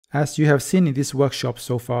As you have seen in this workshop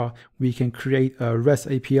so far, we can create a REST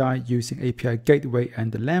API using API Gateway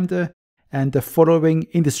and the Lambda, and the following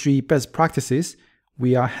industry best practices,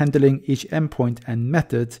 we are handling each endpoint and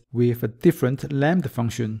method with a different Lambda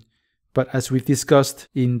function. But as we've discussed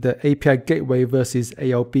in the API Gateway versus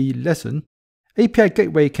ALB lesson, API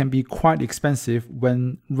Gateway can be quite expensive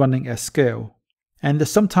when running at scale. And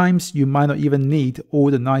sometimes you might not even need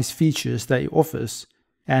all the nice features that it offers.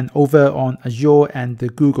 And over on Azure and the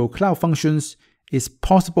Google Cloud Functions, it's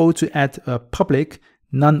possible to add a public,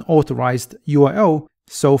 non-authorized URL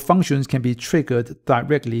so functions can be triggered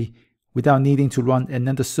directly without needing to run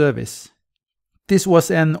another service. This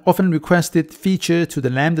was an often requested feature to the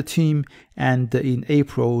Lambda team, and in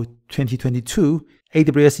April 2022,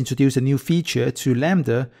 AWS introduced a new feature to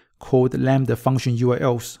Lambda called Lambda Function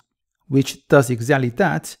URLs, which does exactly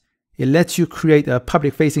that. It lets you create a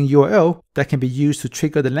public-facing URL that can be used to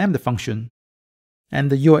trigger the Lambda function. And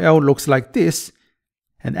the URL looks like this,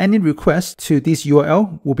 and any request to this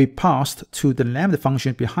URL will be passed to the Lambda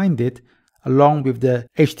function behind it, along with the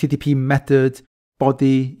HTTP method,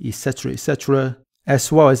 body, etc.,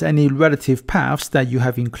 as well as any relative paths that you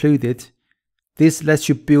have included. This lets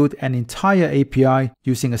you build an entire API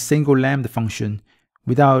using a single Lambda function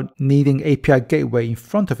without needing API Gateway in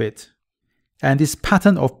front of it. And this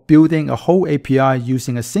pattern of building a whole API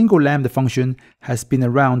using a single Lambda function has been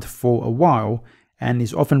around for a while and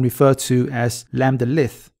is often referred to as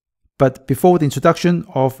Lambdalith. But before the introduction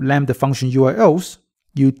of Lambda Function URLs,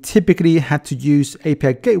 you typically had to use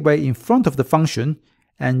API Gateway in front of the function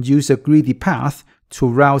and use a greedy path to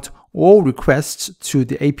route all requests to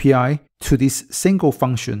the API to this single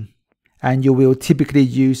function. And you will typically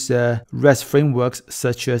use REST frameworks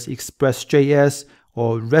such as Express.js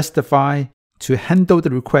or Restify to handle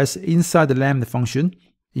the requests inside the Lambda function,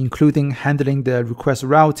 including handling the request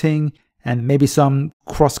routing and maybe some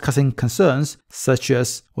cross-cutting concerns such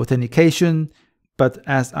as authentication. But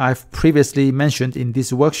as I've previously mentioned in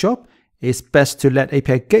this workshop, it's best to let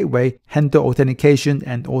API Gateway handle authentication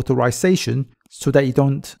and authorization so that you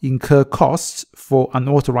don't incur costs for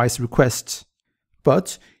unauthorized requests.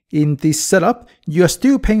 But in this setup, you are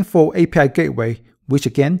still paying for API Gateway, which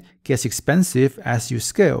again gets expensive as you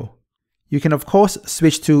scale. You can of course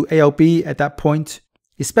switch to ALB at that point,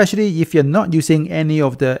 especially if you're not using any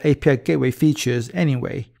of the API Gateway features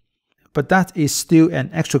anyway. But that is still an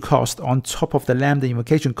extra cost on top of the Lambda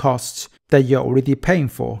invocation costs that you're already paying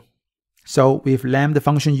for. So with Lambda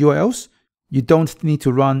Function URLs, you don't need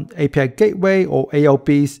to run API Gateway or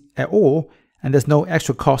ALBs at all, and there's no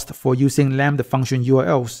extra cost for using Lambda Function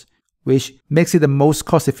URLs, which makes it the most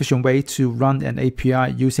cost-efficient way to run an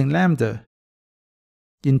API using Lambda.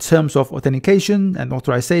 In terms of authentication and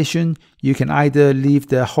authorization, you can either leave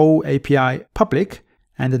the whole API public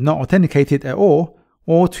and not authenticate it at all,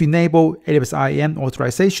 or to enable AWS IAM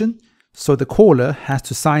authorization, so the caller has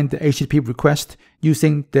to sign the HTTP request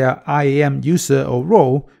using their IAM user or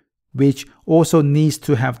role, which also needs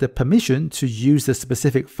to have the permission to use the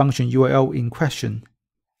specific function URL in question.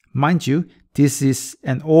 Mind you, this is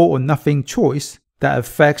an all or nothing choice that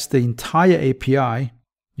affects the entire API.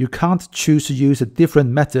 You can't choose to use a different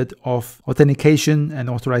method of authentication and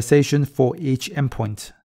authorization for each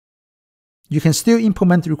endpoint. You can still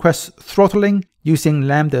implement request throttling using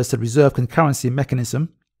Lambda as a reserved concurrency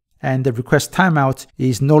mechanism, and the request timeout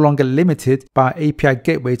is no longer limited by API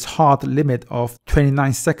Gateway's hard limit of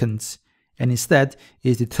 29 seconds, and instead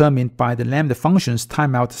is determined by the Lambda function's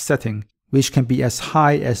timeout setting, which can be as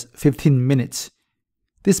high as 15 minutes.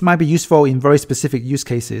 This might be useful in very specific use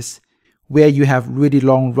cases, where you have really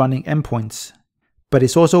long running endpoints. But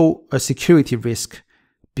it's also a security risk,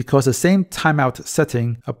 because the same timeout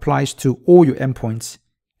setting applies to all your endpoints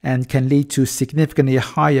and can lead to significantly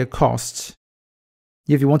higher costs.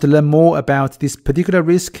 If you want to learn more about this particular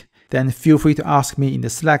risk, then feel free to ask me in the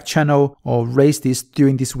Slack channel or raise this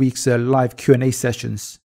during this week's live Q&A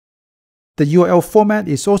sessions. The URL format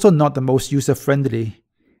is also not the most user-friendly,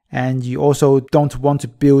 and you also don't want to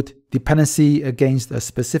build dependency against a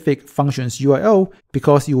specific function's URL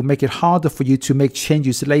because it will make it harder for you to make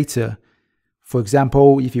changes later. For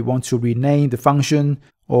example, if you want to rename the function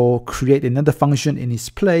or create another function in its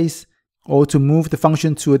place, or to move the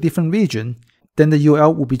function to a different region, then the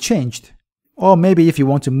URL will be changed. Or maybe if you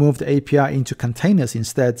want to move the API into containers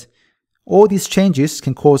instead. All these changes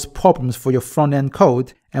can cause problems for your front-end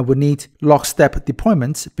code and will need lockstep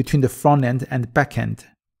deployments between the front-end and back-end.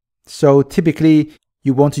 So typically,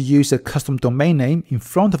 you want to use a custom domain name in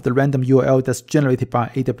front of the random URL that's generated by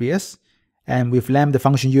AWS. And with Lambda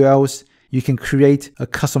Function URLs, you can create a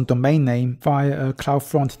custom domain name via a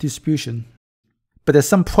CloudFront distribution. But there's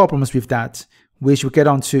some problems with that. which we'll get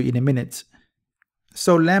onto in a minute.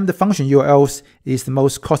 So Lambda Function URLs is the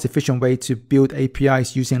most cost-efficient way to build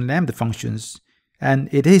APIs using Lambda functions. And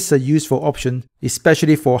it is a useful option,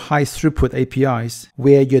 especially for high-throughput APIs,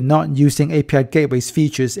 where you're not using API Gateway's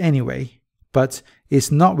features anyway. But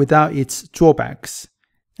it's not without its drawbacks.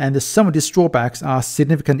 And some of these drawbacks are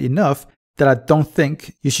significant enough that I don't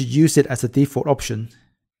think you should use it as a default option.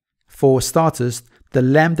 For starters, the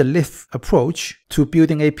Lambdalith approach to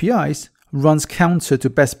building APIs runs counter to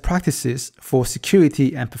best practices for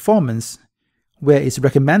security and performance, where it's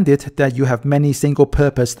recommended that you have many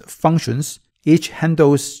single-purpose functions. Each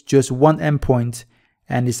handles just one endpoint,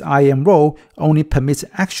 and its IAM role only permits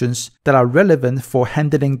actions that are relevant for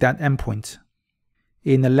handling that endpoint.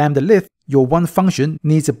 In a Lambdalith, your one function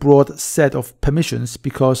needs a broad set of permissions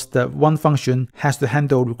because the one function has to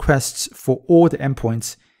handle requests for all the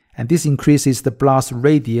endpoints, and this increases the blast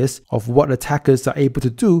radius of what attackers are able to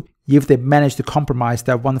do if they manage to compromise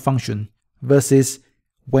that one function, versus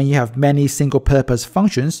when you have many single-purpose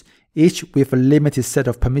functions, each with a limited set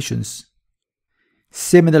of permissions.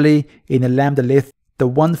 Similarly, in a Lambdalith, the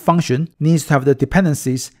one function needs to have the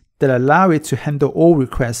dependencies that allow it to handle all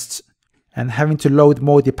requests, and having to load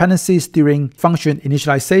more dependencies during function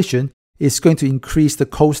initialization is going to increase the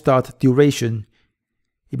cold start duration.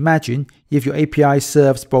 Imagine if your API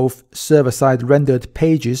serves both server-side rendered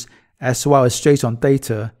pages as well as JSON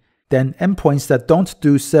data, then endpoints that don't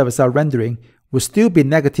do server-side rendering will still be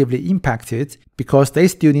negatively impacted because they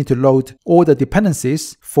still need to load all the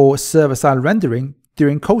dependencies for server-side rendering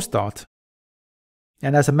during cold start.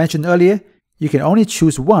 And as I mentioned earlier, you can only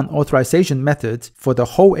choose one authorization method for the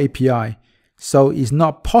whole API, so it's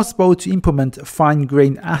not possible to implement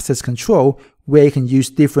fine-grained access control where you can use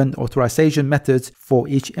different authorization methods for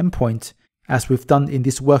each endpoint, as we've done in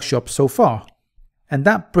this workshop so far. And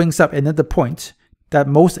that brings up another point, that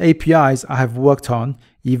most APIs I have worked on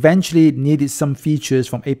eventually needed some features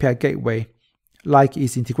from API Gateway, like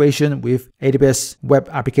its integration with AWS Web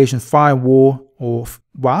Application Firewall or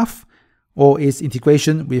WAF, or its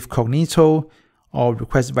integration with Cognito, or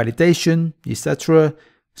request validation, etc.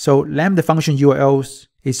 So Lambda Function URLs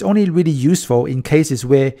is only really useful in cases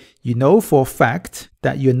where you know for a fact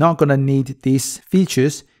that you're not going to need these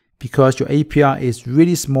features because your API is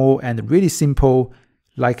really small and really simple,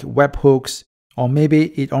 like webhooks, or maybe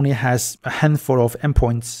it only has a handful of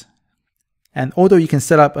endpoints. And although you can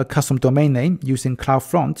set up a custom domain name using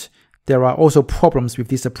CloudFront, there are also problems with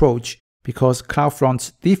this approach because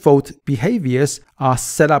CloudFront's default behaviors are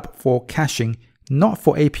set up for caching, not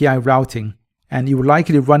for API routing, and you will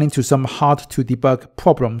likely run into some hard to debug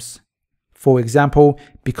problems. For example,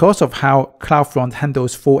 because of how CloudFront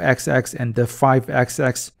handles 4xx and the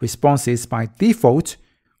 5xx responses by default,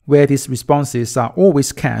 where these responses are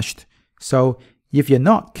always cached. So if you're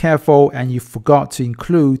not careful and you forgot to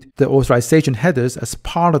include the authorization headers as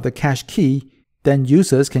part of the cache key, then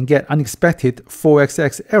users can get unexpected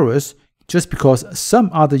 4xx errors just because some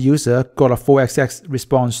other user got a 4xx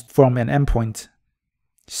response from an endpoint.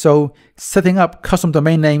 So setting up custom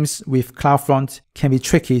domain names with CloudFront can be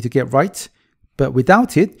tricky to get right, but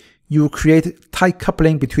without it, you will create tight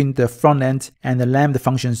coupling between the front end and the Lambda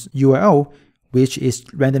function's URL, which is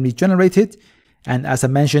randomly generated, and as I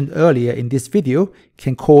mentioned earlier in this video,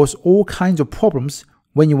 can cause all kinds of problems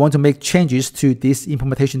when you want to make changes to this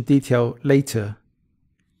implementation detail later.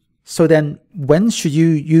 So then, when should you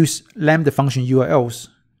use Lambda Function URLs?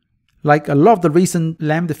 Like a lot of the recent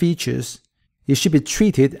Lambda features, it should be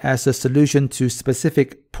treated as a solution to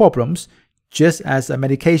specific problems, just as a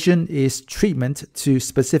medication is treatment to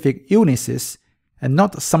specific illnesses, and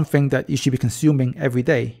not something that you should be consuming every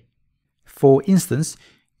day. For instance,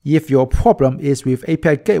 if your problem is with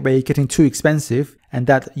API Gateway getting too expensive and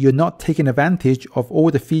that you're not taking advantage of all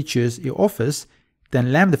the features it offers,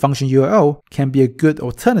 then Lambda Function URL can be a good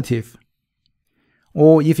alternative.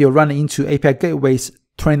 Or if you're running into API Gateway's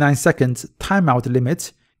 29 seconds timeout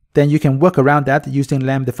limit, then you can work around that using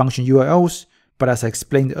Lambda Function URLs, but as I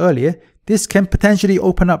explained earlier, this can potentially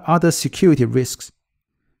open up other security risks.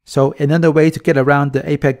 So another way to get around the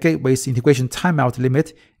API Gateway's integration timeout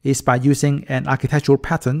limit is by using an architectural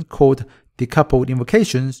pattern called decoupled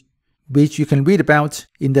invocations, which you can read about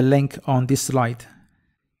in the link on this slide.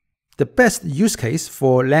 The best use case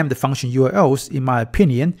for Lambda Function URLs, in my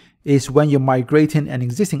opinion, is when you're migrating an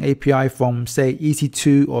existing API from, say,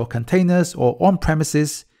 EC2 or containers or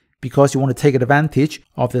on-premises, because you want to take advantage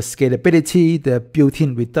of the scalability, the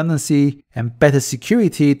built-in redundancy, and better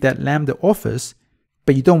security that Lambda offers,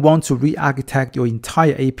 but you don't want to re-architect your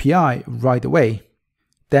entire API right away.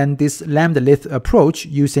 Then this Lambdalith approach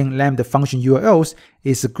using Lambda Function URLs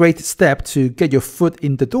is a great step to get your foot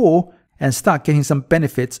in the door and start getting some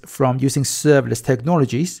benefits from using serverless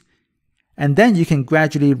technologies. And then you can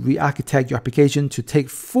gradually re-architect your application to take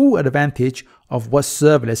full advantage of what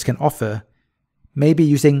serverless can offer. Maybe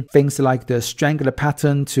using things like the strangler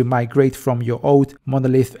pattern to migrate from your old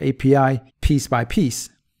monolith API piece by piece.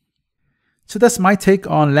 So that's my take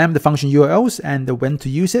on Lambda Function URLs and when to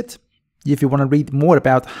use it. If you want to read more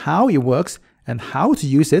about how it works and how to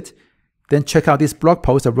use it, then check out this blog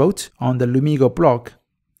post I wrote on the Lumigo blog.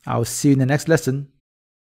 I'll see you in the next lesson.